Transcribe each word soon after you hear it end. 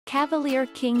Cavalier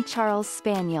King Charles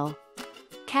Spaniel.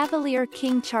 Cavalier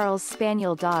King Charles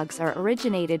Spaniel dogs are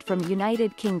originated from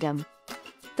United Kingdom.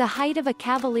 The height of a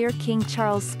Cavalier King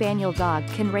Charles Spaniel dog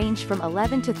can range from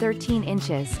 11 to 13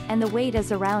 inches, and the weight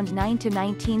is around 9 to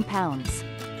 19 pounds.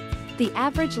 The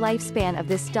average lifespan of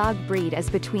this dog breed is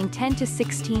between 10 to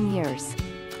 16 years.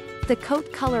 The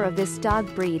coat color of this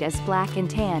dog breed is black and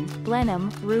tan,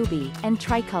 blenheim, ruby, and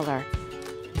tricolor.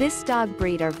 This dog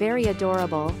breed are very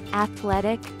adorable,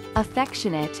 athletic,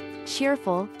 affectionate,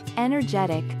 cheerful,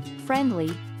 energetic,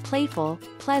 friendly, playful,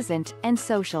 pleasant, and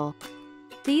social.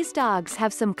 These dogs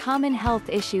have some common health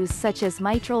issues such as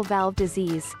mitral valve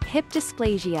disease, hip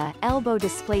dysplasia, elbow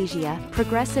dysplasia,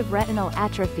 progressive retinal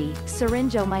atrophy,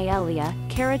 syringomyelia,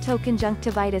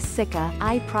 keratoconjunctivitis sicca,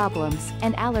 eye problems,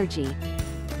 and allergy.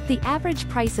 The average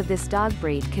price of this dog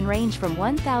breed can range from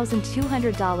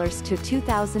 $1,200 to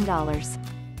 $2,000.